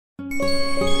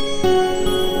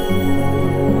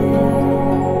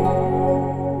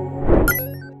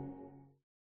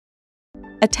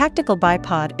tactical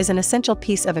bipod is an essential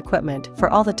piece of equipment for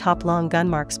all the top long gun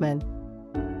marksmen.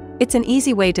 It's an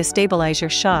easy way to stabilize your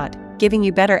shot, giving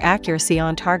you better accuracy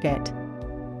on target.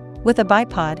 With a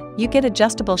bipod, you get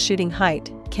adjustable shooting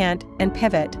height, cant, and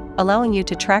pivot, allowing you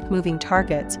to track moving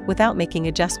targets without making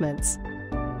adjustments.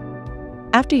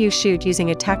 After you shoot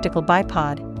using a tactical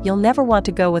bipod, you'll never want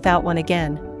to go without one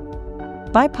again.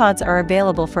 Bipods are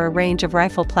available for a range of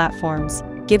rifle platforms,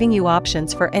 giving you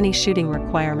options for any shooting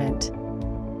requirement.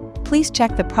 Please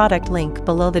check the product link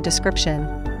below the description.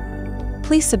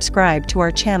 Please subscribe to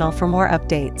our channel for more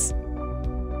updates.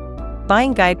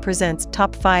 Buying Guide presents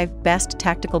Top 5 Best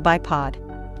Tactical Bipod.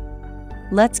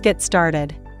 Let's get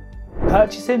started.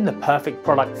 Purchasing the perfect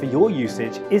product for your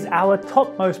usage is our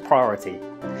topmost priority.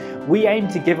 We aim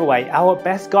to give away our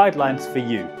best guidelines for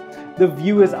you, the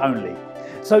viewers only,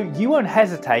 so you won't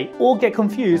hesitate or get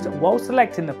confused while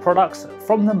selecting the products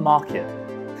from the market.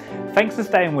 Thanks for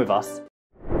staying with us.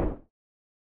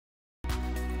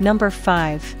 Number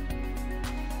 5.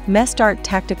 Mestart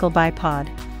Tactical Bipod.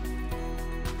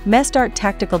 Mestart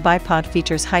Tactical Bipod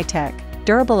features high-tech,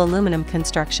 durable aluminum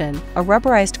construction, a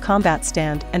rubberized combat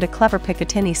stand, and a clever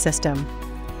Picatinny system.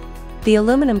 The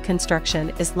aluminum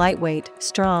construction is lightweight,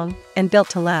 strong, and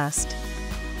built to last.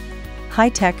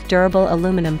 High-tech durable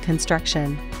aluminum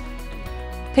construction.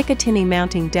 Picatinny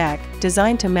mounting deck,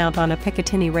 designed to mount on a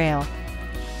Picatinny rail.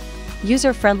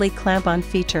 User-friendly clamp-on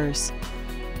features.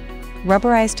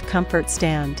 Rubberized comfort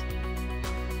stand.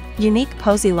 Unique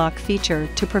posy lock feature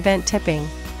to prevent tipping.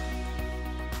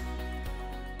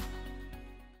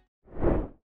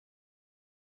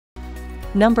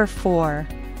 Number 4.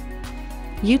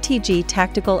 UTG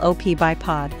Tactical OP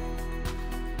Bipod.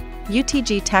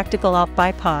 UTG Tactical OP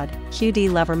Bipod,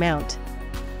 QD lever mount.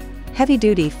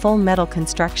 Heavy-duty full metal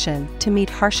construction to meet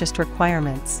harshest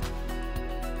requirements.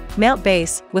 Mount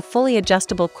base with fully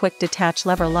adjustable quick detach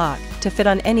lever lock to fit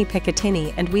on any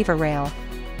Picatinny and Weaver rail.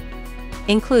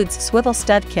 Includes swivel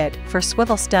stud kit for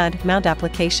swivel stud mount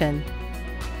application.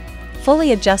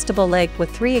 Fully adjustable leg with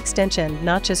 3 extension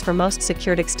notches for most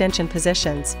secured extension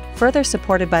positions, further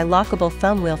supported by lockable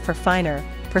thumb wheel for finer,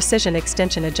 precision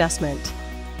extension adjustment.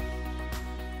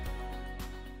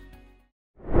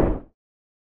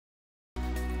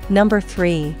 Number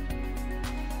 3.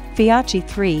 Feyachi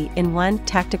 3-in-1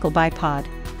 Tactical Bipod.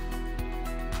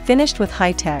 Finished with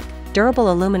high-tech,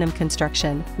 durable aluminum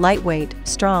construction, lightweight,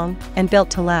 strong, and built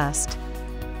to last.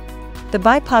 The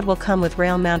bipod will come with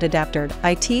rail mount adapter.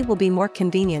 It will be more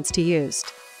convenient to use.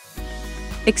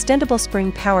 Extendable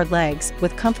spring-powered legs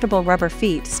with comfortable rubber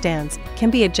feet stands can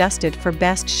be adjusted for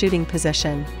best shooting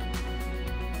position.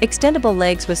 Extendable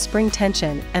legs with spring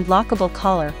tension and lockable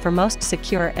collar for most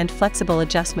secure and flexible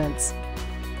adjustments.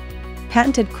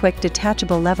 Patented quick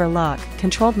detachable lever lock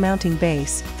controlled mounting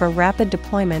base for rapid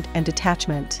deployment and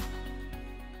detachment.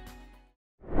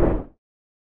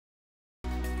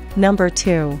 Number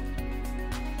 2.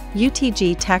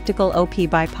 UTG Tactical OP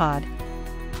Bipod.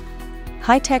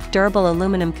 High-tech durable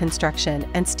aluminum construction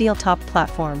and steel top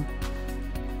platform.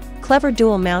 Clever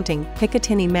dual mounting,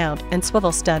 Picatinny mount and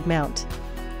swivel stud mount.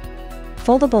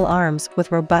 Foldable arms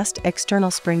with robust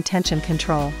external spring tension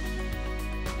control.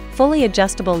 Fully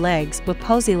adjustable legs with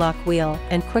posy lock wheel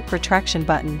and quick retraction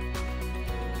button.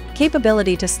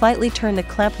 Capability to slightly turn the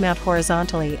clamp mount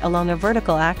horizontally along a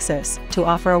vertical axis to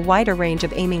offer a wider range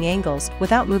of aiming angles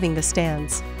without moving the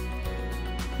stands.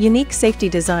 Unique safety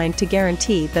design to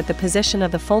guarantee that the position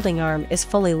of the folding arm is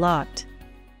fully locked.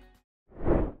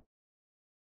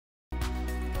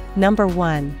 Number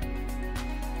 1.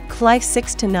 CVLIFE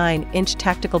 6 to 9-inch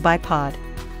Tactical Bipod.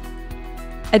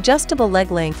 Adjustable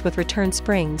leg length with return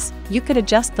springs, you could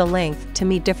adjust the length to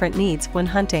meet different needs when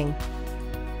hunting.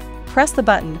 Press the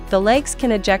button, the legs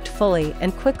can eject fully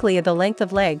and quickly. The length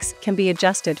of legs can be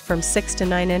adjusted from 6 to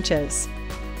 9 inches.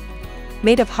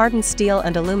 Made of hardened steel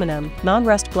and aluminum,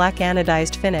 non-rust black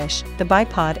anodized finish, the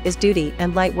bipod is duty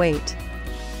and lightweight.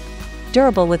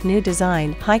 Durable with new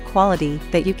design, high quality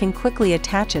that you can quickly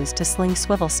attaches to sling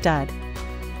swivel stud.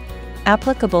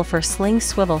 Applicable for sling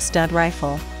swivel stud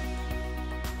rifle.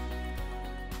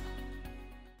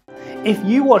 If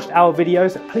you watched our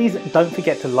videos, please don't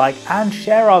forget to like and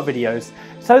share our videos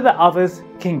so that others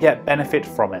can get benefit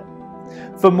from it.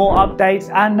 For more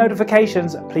updates and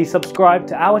notifications, please subscribe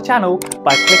to our channel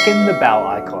by clicking the bell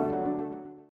icon.